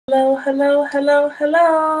Hello, hello, hello,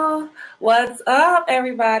 hello. What's up,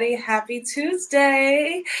 everybody? Happy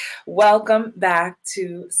Tuesday. Welcome back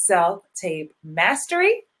to Self-Tape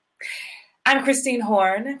Mastery. I'm Christine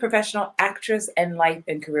Horn, professional actress and life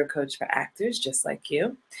and career coach for actors just like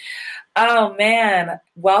you. Oh man,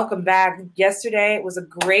 welcome back. Yesterday was a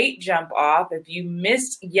great jump off. If you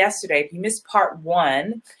missed yesterday, if you missed part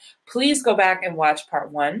one, please go back and watch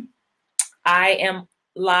part one. I am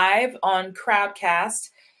live on Crowdcast,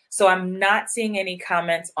 so I'm not seeing any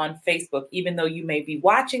comments on Facebook, even though you may be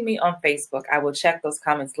watching me on Facebook. I will check those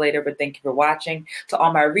comments later, but thank you for watching. To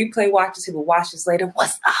all my replay watchers who will watch this later,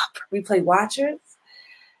 what's up, replay watchers?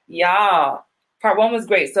 Y'all, part one was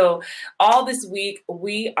great. So all this week,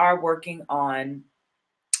 we are working on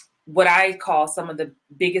what I call some of the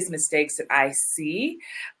biggest mistakes that I see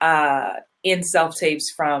in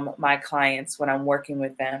self-tapes from my clients when I'm working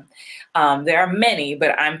with them. There are many,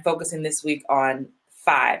 but I'm focusing this week on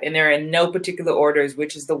 5, and they're in no particular orders,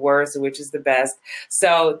 which is the worst or which is the best.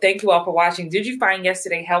 So thank you all for watching. Did you find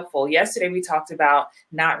yesterday helpful? Yesterday we talked about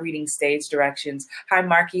not reading stage directions. Hi,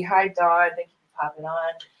 Marky. Hi, Dawn. Thank you for popping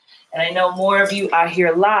on. And I know more of you are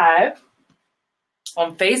here live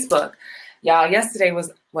on Facebook. Y'all, yesterday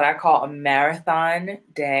was what I call a marathon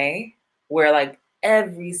day where like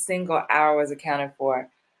every single hour was accounted for.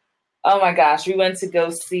 Oh my gosh, we went to go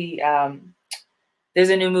see, there's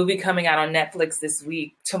a new movie coming out on Netflix this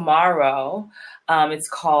week, tomorrow. It's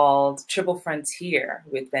called Triple Frontier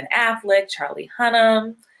with Ben Affleck, Charlie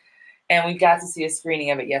Hunnam, and we got to see a screening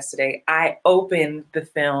of it yesterday. I opened the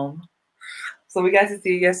film, so we got to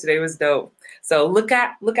see it yesterday. It was dope. So look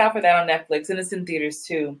out for that on Netflix, and it's in theaters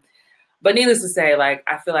too. But needless to say, like,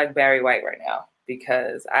 I feel like Barry White right now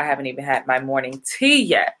because I haven't even had my morning tea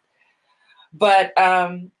yet. But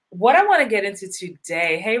what I want to get into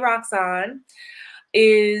today, hey, Roxanne,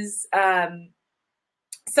 is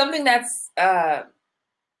something that's a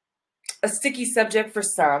sticky subject for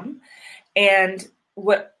some,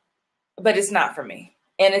 but it's not for me.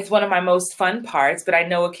 And it's one of my most fun parts, but I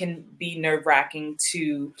know it can be nerve-wracking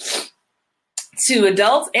to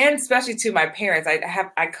adults and especially to my parents.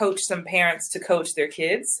 I coach some parents to coach their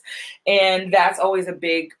kids, and that's always a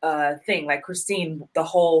big thing. Like Christine, the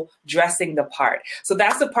whole dressing the part. So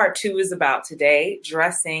that's what part 2 is about today,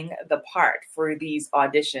 dressing the part for these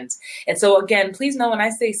auditions. And so again, please know when I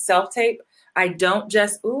say self-tape, I don't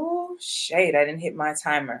just, ooh, shade, I didn't hit my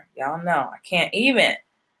timer. Y'all know, I can't even.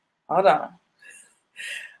 Hold on.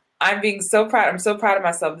 I'm being so proud. I'm so proud of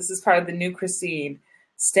myself. This is part of the new Christine.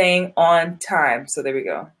 Staying on time. So there we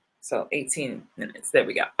go. So 18 minutes. There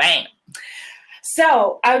we go. Bam.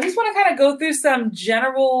 So I just want to kind of go through some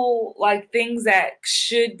general like things that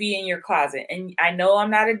should be in your closet. And I know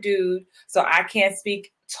I'm not a dude, so I can't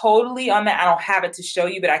speak totally on that. I don't have it to show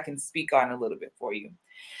you, but I can speak on it a little bit for you.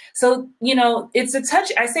 So, it's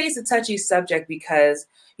I say it's a touchy subject because,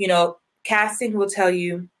 casting will tell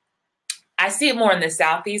you, I see it more in the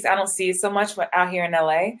Southeast. I don't see it so much out here in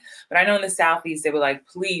LA, but I know in the Southeast, they were like,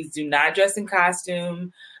 please do not dress in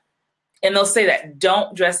costume. And they'll say that,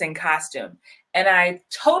 don't dress in costume. And I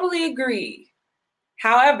totally agree.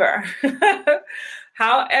 However,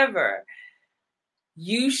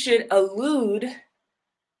 you should allude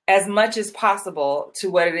as much as possible to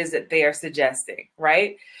what it is that they are suggesting,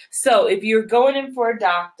 right? So if you're going in for a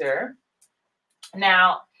doctor,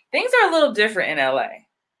 now things are a little different in LA.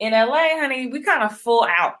 In LA, honey, we kind of full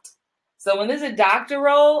out. So when there's a doctor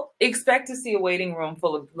role, expect to see a waiting room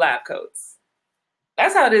full of lab coats.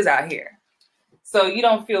 That's how it is out here. So you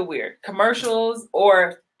don't feel weird. Commercials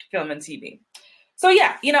or film and TV. So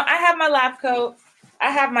yeah, I have my lab coat. I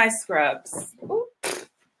have my scrubs. Ooh.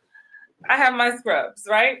 I have my scrubs,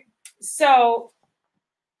 right? So,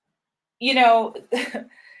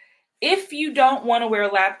 if you don't want to wear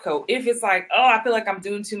a lab coat, if it's like, oh, I feel like I'm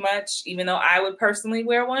doing too much, even though I would personally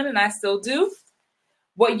wear one and I still do,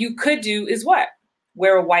 what you could do is what?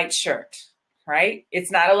 Wear a white shirt, right?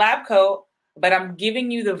 It's not a lab coat, but I'm giving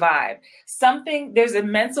you the vibe. There's a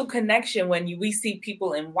mental connection when we see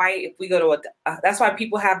people in white. If we go to that's why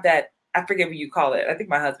people have that, I forget what you call it. I think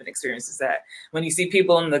my husband experiences that. When you see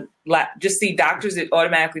people in the lab, just see doctors, it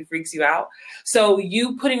automatically freaks you out. So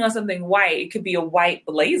you putting on something white, it could be a white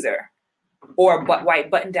blazer or a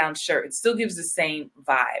white button-down shirt. It still gives the same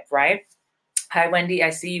vibe, right? Hi, Wendy. I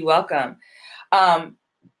see you. Welcome. But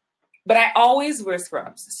I always wear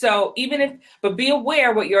scrubs. So but be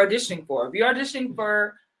aware what you're auditioning for. If you're auditioning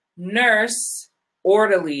for nurse,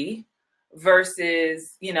 orderly,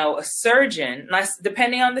 versus, you know, a surgeon,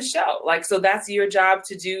 depending on the show. Like, so that's your job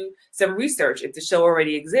to do some research if the show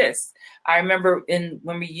already exists. I remember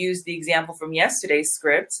when we used the example from yesterday's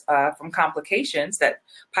script from Complications, that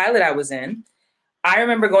pilot I was in, I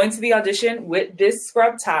remember going to the audition with this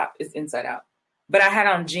scrub top, it's inside out, but I had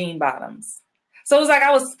on jean bottoms. So it was like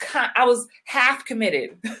I was half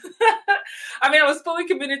committed. I mean, I was fully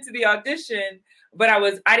committed to the audition, but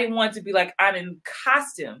I didn't want to be like, I'm in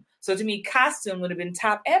costume. So to me, costume would have been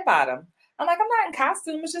top and bottom. I'm like, I'm not in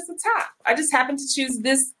costume, it's just a top. I just happened to choose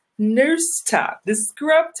this nurse top, this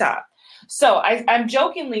scrub top. So I'm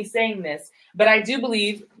jokingly saying this, but I do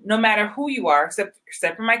believe no matter who you are,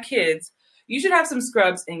 except for my kids, you should have some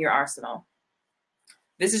scrubs in your arsenal.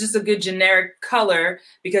 This is just a good generic color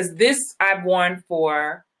because this I've worn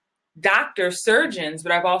for doctors, surgeons,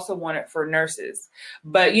 but I've also worn it for nurses.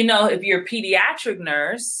 But you know, if you're a pediatric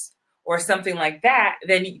nurse or something like that,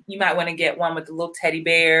 then you might want to get one with the little teddy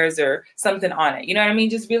bears or something on it. You know what I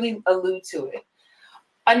mean? Just really allude to it.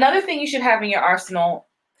 Another thing you should have in your arsenal.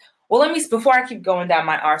 Well, before I keep going down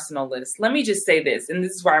my arsenal list, let me just say this, and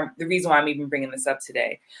this is the reason why I'm even bringing this up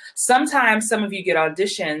today. Sometimes some of you get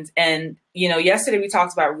auditions, and you know, yesterday we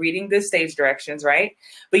talked about reading the stage directions, right?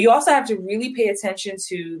 But you also have to really pay attention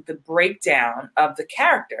to the breakdown of the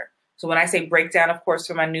character. So when I say breakdown, of course,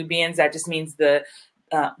 for my Nubians, that just means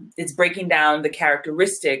it's breaking down the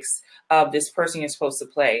characteristics of this person you're supposed to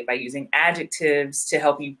play by using adjectives to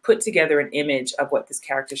help you put together an image of what this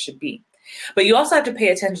character should be. But you also have to pay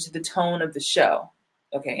attention to the tone of the show.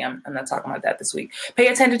 Okay, I'm not talking about that this week. Pay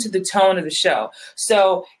attention to the tone of the show.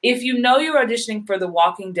 So if you know you're auditioning for The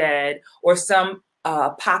Walking Dead or some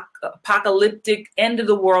apocalyptic end of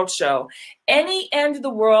the world show, any end of the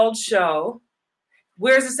world show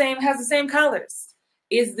has the same colors.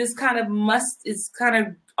 Is this kind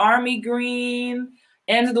of army green,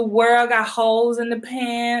 end of the world, got holes in the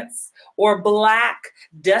pants, or black,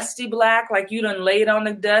 dusty black, like you done laid on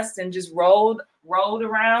the dust and just rolled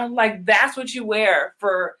around. Like that's what you wear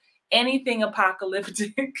for anything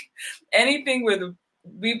apocalyptic, anything where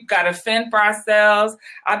we've got to fend for ourselves.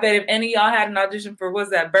 I bet if any of y'all had an audition for, what's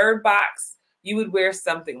that, Bird Box, you would wear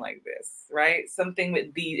something like this, right? Something with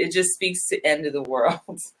it just speaks to end of the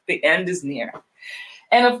world. The end is near.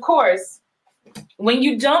 And of course, when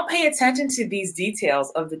you don't pay attention to these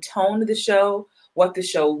details of the tone of the show, what the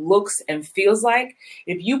show looks and feels like,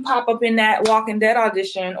 if you pop up in that Walking Dead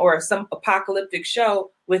audition or some apocalyptic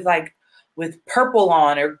show with purple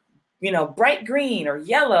on, or, you know, bright green or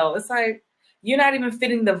yellow, it's like you're not even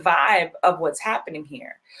fitting the vibe of what's happening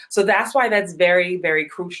here. So that's why that's very, very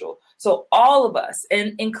crucial. So all of us,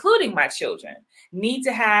 and including my children, need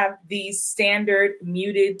to have these standard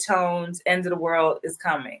muted tones. End of the world is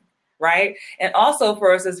coming, right? And also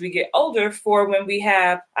for us as we get older, for when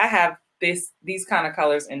I have these kind of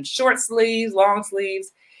colors in short sleeves, long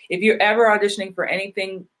sleeves. If you're ever auditioning for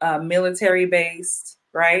anything military based,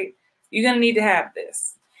 right, you're going to need to have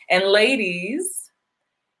this. And ladies,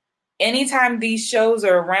 anytime these shows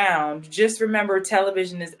are around, just remember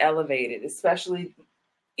television is elevated, especially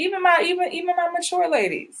even my mature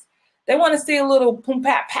ladies. They want to see a little boom,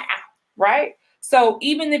 pat, pow, right? So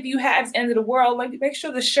even if you have End of the World, like, make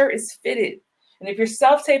sure the shirt is fitted. And if you're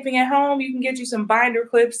self-taping at home, you can get you some binder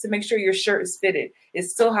clips to make sure your shirt is fitted.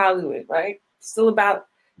 It's still Hollywood, right? It's still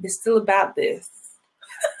about this.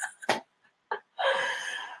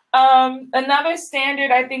 Another standard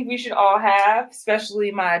I think we should all have, especially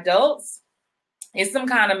my adults, is some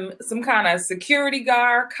kind of security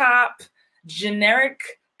guard, cop, generic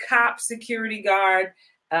cop, security guard,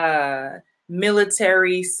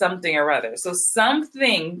 military something or other. So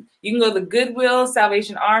something, you can go to the Goodwill,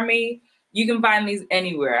 Salvation Army. You can find these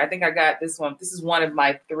anywhere. I think I got this one. This is one of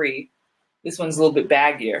my 3. This one's a little bit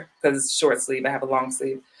baggier because it's short sleeve. I have a long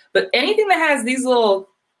sleeve. But anything that has these little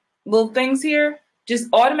things here just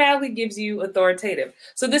automatically gives you authoritative.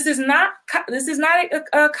 So this is not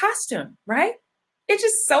a costume, right? It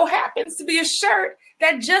just so happens to be a shirt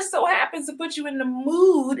that just so happens to put you in the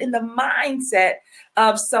mood, in the mindset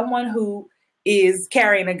of someone who is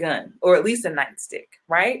carrying a gun, or at least a nightstick,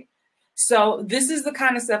 right? So this is the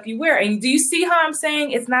kind of stuff you wear. And do you see how I'm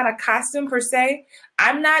saying it's not a costume per se?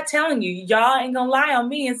 I'm not telling you. Y'all ain't gonna lie on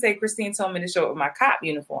me and say Christine told me to show up with my cop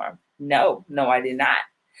uniform. No, I did not.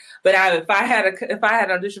 But if I had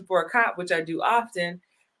an audition for a cop, which I do often,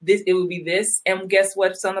 it would be this. And guess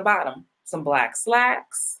what's on the bottom? Some black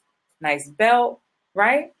slacks, nice belt,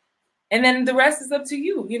 right? And then the rest is up to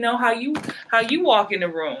you. You know how you walk in the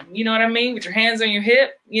room. You know what I mean? With your hands on your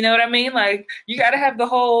hip. You know what I mean? Like, you got to have the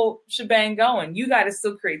whole shebang going. You got to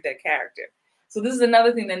still create that character. So this is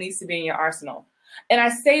another thing that needs to be in your arsenal. And I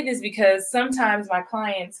say this because sometimes my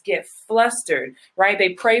clients get flustered, right? They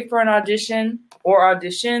pray for an audition or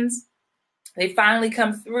auditions. They finally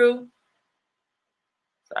come through.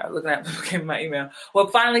 Sorry, looking at my email. Well,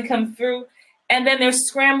 finally come through, and then they're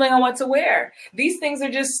scrambling on what to wear. These things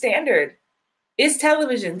are just standard. It's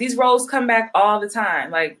television. These roles come back all the time.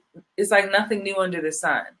 Like, it's like nothing new under the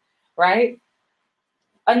sun, right?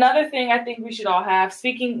 Another thing I think we should all have,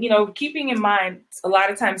 speaking, keeping in mind, a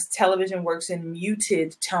lot of times television works in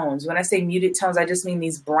muted tones. When I say muted tones, I just mean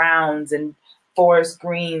these browns and forest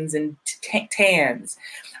greens and tans.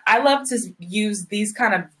 I love to use these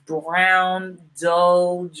kind of brown,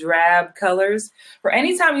 dull, drab colors for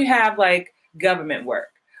anytime you have like government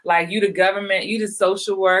work. Like you the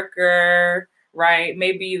social worker, right?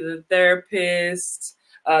 Maybe the therapist,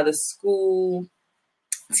 the school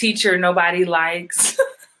teacher nobody likes.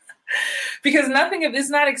 Because nothing of this is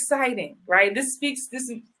not exciting, right? This makes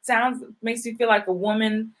me feel like a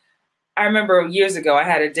woman. I remember years ago, I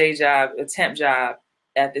had a temp job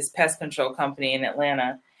at this pest control company in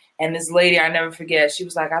Atlanta. And this lady, I never forget, she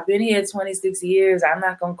was like, I've been here 26 years. I'm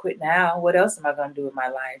not going to quit now. What else am I going to do with my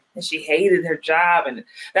life? And she hated her job. And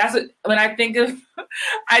that's what, when I think of,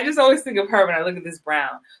 I just always think of her when I look at this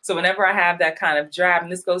brown. So whenever I have that kind of drab,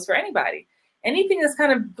 and this goes for anybody, anything that's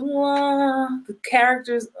kind of blah, the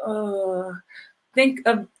characters, think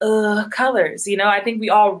of colors. I think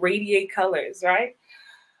we all radiate colors, right?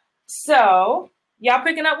 So y'all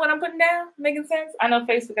picking up what I'm putting down? Making sense? I know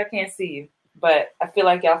Facebook, I can't see you, but I feel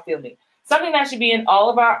like y'all feel me. Something that should be in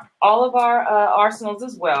all of our arsenals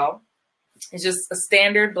as well is just a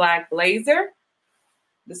standard black blazer.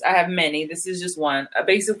 I have many. This is just one.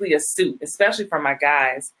 Basically a suit, especially for my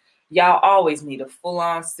guys. Y'all always need a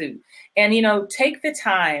full-on suit. And, take the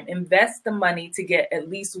time, invest the money to get at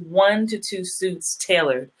least 1 to 2 suits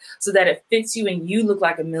tailored so that it fits you and you look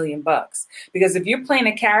like $1 million. Because if you're playing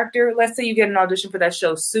a character, let's say you get an audition for that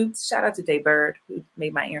show, Suits. Shout out to Day Bird, who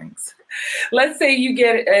made my earrings. Let's say you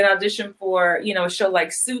get an audition for, a show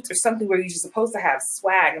like Suits or something where you're just supposed to have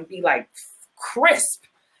swag and be like crisp.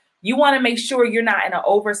 You want to make sure you're not in an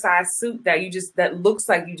oversized suit that looks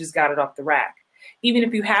like you just got it off the rack. Even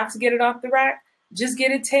if you have to get it off the rack, just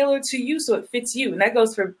get it tailored to you so it fits you. And that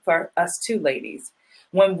goes for us too, ladies.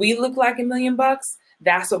 When we look like $1 million,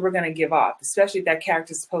 that's what we're going to give off, especially if that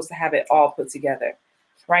character is supposed to have it all put together,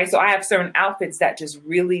 right? So I have certain outfits that just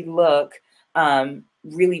really look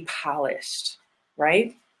really polished,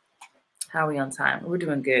 right? How are we on time? We're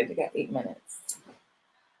doing good. We got 8 minutes.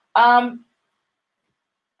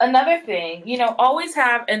 Another thing, always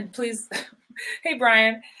have, and please, hey,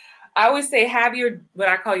 Brian, I always say have what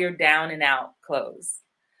I call your down and out clothes.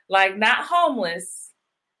 Like not homeless,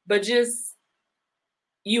 but just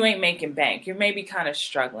you ain't making bank. You're maybe kind of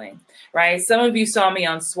struggling, right? Some of you saw me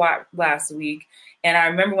on SWAT last week. And I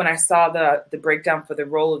remember when I saw the breakdown for the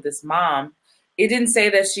role of this mom, it didn't say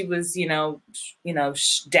that she was,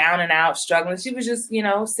 down and out struggling. She was just,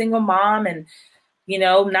 single mom and,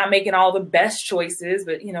 not making all the best choices,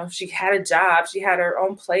 but, she had a job, she had her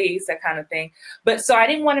own place, that kind of thing. But so I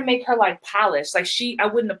didn't want to make her like polished. Like I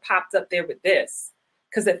wouldn't have popped up there with this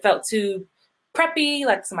because it felt too preppy,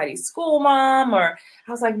 like somebody's school mom, or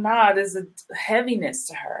I was like, nah, there's a heaviness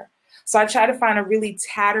to her. So I tried to find a really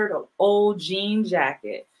tattered old jean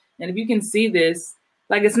jacket. And if you can see this,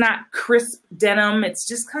 like it's not crisp denim. It's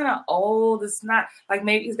just kind of old. It's not like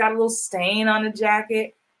maybe it's got a little stain on the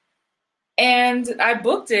jacket. And I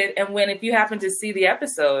booked it. And if you happen to see the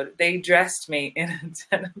episode, they dressed me in a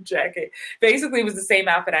denim jacket. Basically, it was the same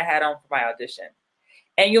outfit I had on for my audition.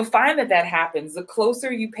 And you'll find that happens. The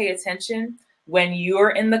closer you pay attention when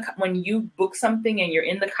you book something and you're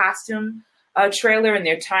in the costume trailer and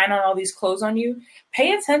they're tying on all these clothes on you,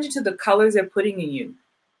 pay attention to the colors they're putting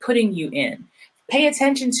you in. Pay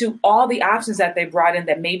attention to all the options that they brought in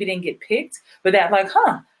that maybe didn't get picked, but that like,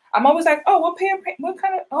 I'm always like, oh, what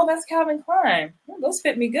kind of, oh, that's Calvin Klein. Oh, those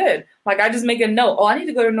fit me good. Like I just make a note. Oh, I need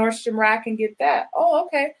to go to Nordstrom Rack and get that. Oh,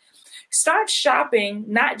 okay. Start shopping,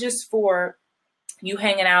 not just for you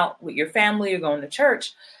hanging out with your family or going to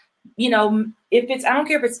church. I don't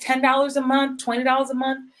care if it's $10 a month, $20 a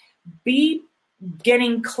month, be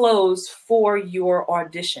getting clothes for your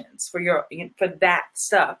auditions, for that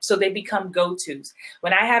stuff. So they become go-tos.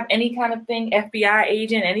 When I have any kind of thing, FBI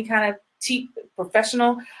agent, any kind of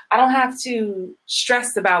professional, I don't have to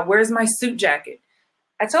stress about where's my suit jacket.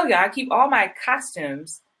 I told you, I keep all my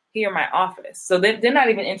costumes here in my office. So they're not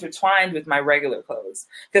even intertwined with my regular clothes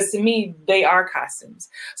because to me, they are costumes.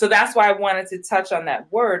 So that's why I wanted to touch on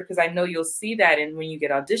that word because I know you'll see that in when you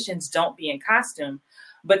get auditions, don't be in costume.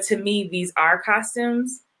 But to me, these are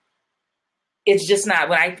costumes. It's just not,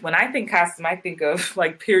 when I think costume, I think of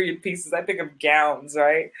like period pieces. I think of gowns,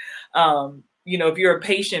 right? You know, if you're a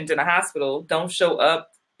patient in a hospital, don't show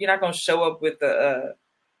up. You're not going to show up with a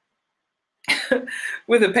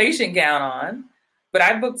with a patient gown on. But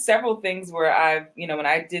I booked several things where I've, you know, when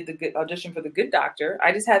I did the good audition for the Good Doctor,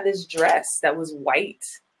 I just had this dress that was white.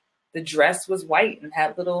 The dress was white and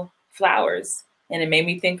had little flowers, and it made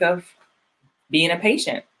me think of being a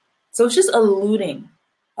patient. So it's just alluding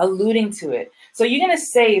to it. So you're gonna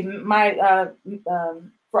save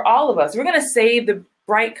for all of us. We're gonna save the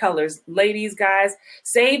bright colors, ladies, guys.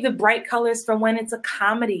 Save the bright colors for when it's a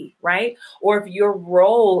comedy, right? Or if your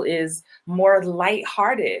role is more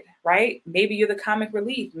lighthearted, right? Maybe you're the comic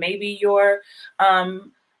relief. Maybe you're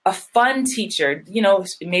a fun teacher. You know,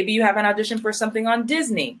 maybe you have an audition for something on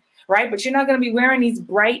Disney, right? But you're not going to be wearing these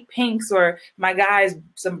bright pinks or, my guys,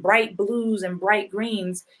 some bright blues and bright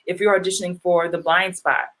greens if you're auditioning for The Blind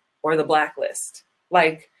Spot or The Blacklist.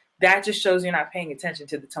 Like, that just shows you're not paying attention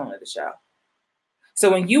to the tone of the show. So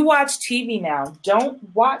when you watch TV now,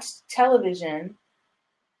 don't watch television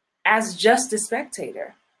as just a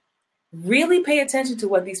spectator. Really pay attention to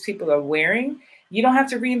what these people are wearing. You don't have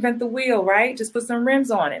to reinvent the wheel, right? Just put some rims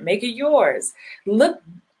on it. Make it yours. Look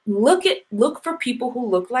for people who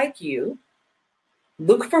look like you.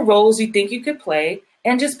 Look for roles you think you could play,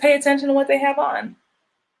 and just pay attention to what they have on.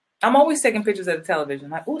 I'm always taking pictures of the television,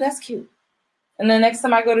 like, oh, that's cute. And the next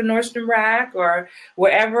time I go to Nordstrom Rack or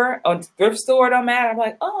wherever, or thrift store, it don't matter, I'm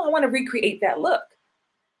like, oh, I want to recreate that look.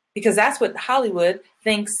 Because that's what Hollywood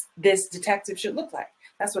thinks this detective should look like.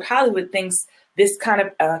 That's what Hollywood thinks this kind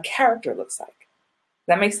of character looks like. Does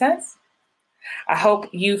that make sense? I hope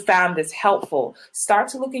you found this helpful. Start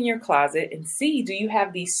to look in your closet and see, do you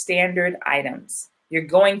have these standard items? You're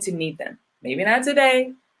going to need them. Maybe not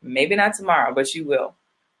today, maybe not tomorrow, but you will.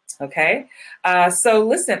 Okay. So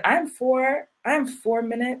listen, I'm 4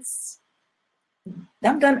 minutes.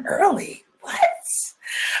 I'm done early.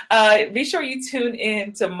 What? Be sure you tune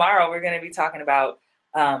in tomorrow. We're going to be talking about,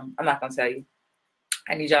 I'm not going to tell you.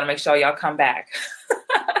 I need y'all to make sure y'all come back.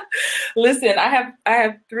 Listen, I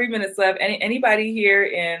have 3 minutes left. Anybody here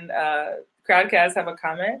in Crowdcast have a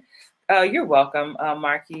comment? You're welcome,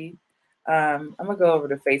 Marky. I'm gonna go over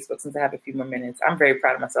to Facebook since I have a few more minutes. I'm very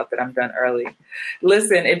proud of myself that I'm done early.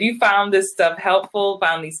 Listen, if you found this stuff helpful,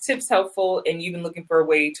 found these tips helpful, and you've been looking for a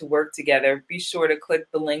way to work together, be sure to click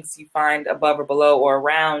the links you find above or below or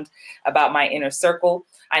around about my inner circle.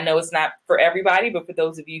 I know it's not for everybody, but for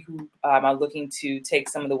those of you who are looking to take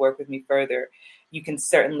some of the work with me further, you can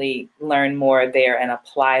certainly learn more there and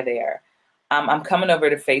apply there. I'm coming over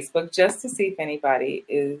to Facebook just to see if anybody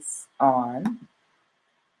is on.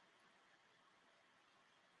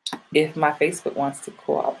 If my Facebook wants to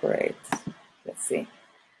cooperate. Let's see.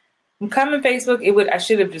 I'm coming, Facebook. I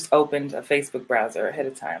should have just opened a Facebook browser ahead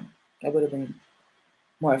of time. That would have been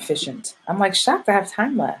more efficient. I'm like shocked I have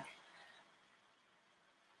time left.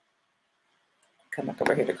 Come back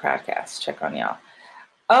over here to Crowdcast. Check on y'all.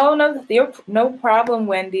 Oh, no problem,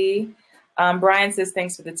 Wendy. Brian says,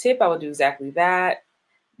 thanks for the tip. I will do exactly that.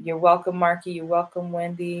 You're welcome, Marky. You're welcome,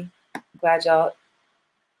 Wendy. Glad y'all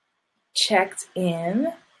checked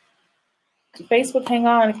in. Facebook, hang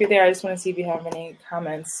on if you're there. I just want to see if you have any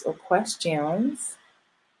comments or questions.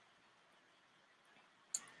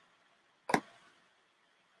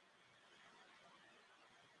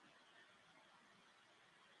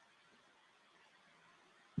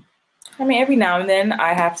 I mean, every now and then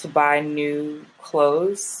I have to buy new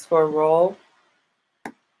clothes for a role.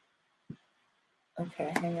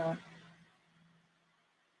 Okay, hang on.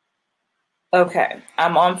 Okay,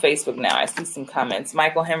 I'm on Facebook now. I see some comments.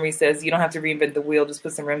 Michael Henry says, you don't have to reinvent the wheel, just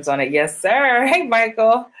put some rims on it. Yes, sir. Hey,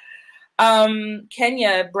 Michael.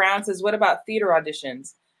 Kenya Brown says, what about theater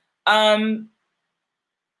auditions? Let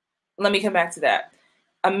me come back to that.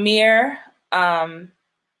 Amir,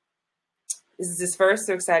 is this first?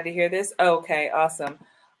 So excited to hear this. Oh, okay, awesome.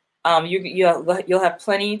 You'll have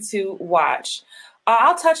plenty to watch.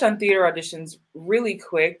 I'll touch on theater auditions really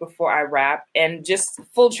quick before I wrap. And just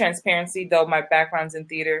full transparency, though, my background's in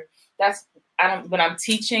theater. When I'm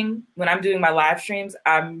teaching, when I'm doing my live streams,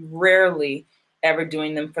 I'm rarely ever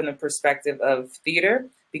doing them from the perspective of theater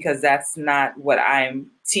because that's not what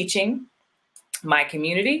I'm teaching my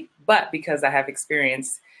community. But because I have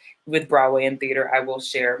experience with Broadway and theater, I will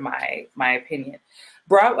share my opinion.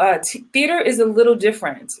 Theater is a little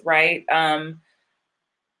different, right?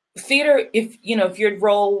 Theater, if your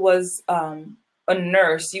role was a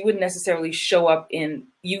nurse, you wouldn't necessarily show up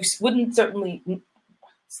you wouldn't certainly,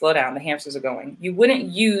 slow down, the hamsters are going. You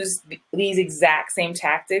wouldn't use these exact same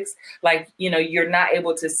tactics. Like, you're not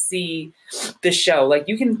able to see the show. Like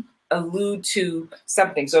you can allude to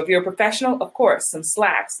something. So if you're a professional, of course, some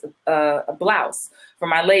slacks, a blouse. For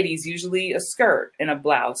my ladies, usually a skirt and a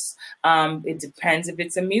blouse. It depends if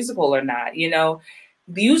it's a musical or not. You know,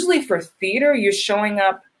 usually for theater, you're showing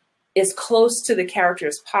up as close to the character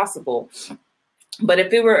as possible. But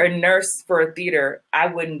if it were a nurse for a theater, I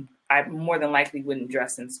more than likely wouldn't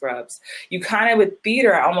dress in scrubs. You kind of, with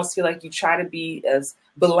theater, I almost feel like you try to be as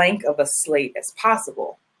blank of a slate as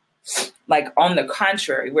possible. Like on the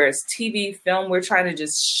contrary, whereas TV, film, we're trying to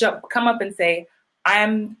just come up and say,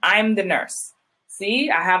 I'm the nurse.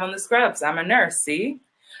 See, I have on the scrubs. I'm a nurse, see?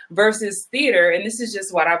 Versus theater, and this is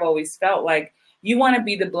just what I've always felt like, you want to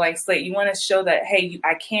be the blank slate. You want to show that, hey,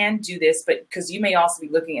 I can do this, but because you may also be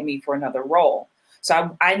looking at me for another role.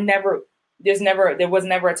 So there was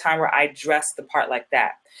never a time where I dressed the part like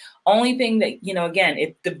that. Only thing that, you know, again,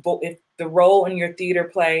 if the role in your theater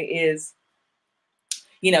play is,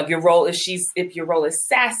 you know, if your role is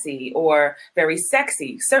sassy or very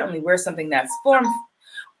sexy, certainly wear something that's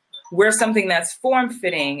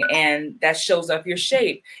form-fitting and that shows up your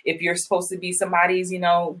shape. If you're supposed to be somebody's, you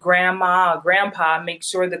know, grandma or grandpa, make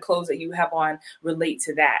sure the clothes that you have on relate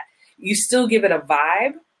to that. You still give it a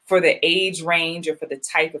vibe for the age range or for the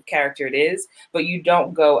type of character it is, but you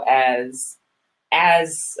don't go as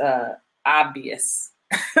obvious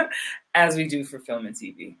as we do for film and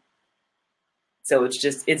TV. So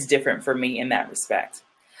it's different for me in that respect.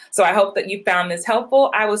 So I hope that you found this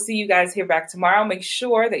helpful. I will see you guys here back tomorrow. Make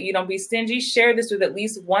sure that you don't be stingy. Share this with at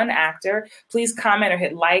least one actor. Please comment or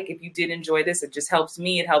hit like if you did enjoy this. It just helps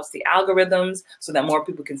me. It helps the algorithms so that more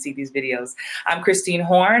people can see these videos. I'm Christine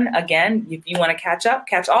Horn. Again, if you want to catch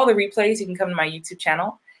all the replays, you can come to my YouTube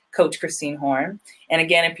channel, Coach Christine Horn. And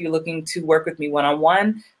again, if you're looking to work with me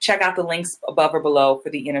one-on-one, check out the links above or below for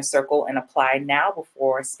the inner circle and apply now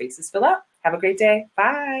before spaces fill up. Have a great day.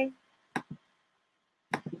 Bye.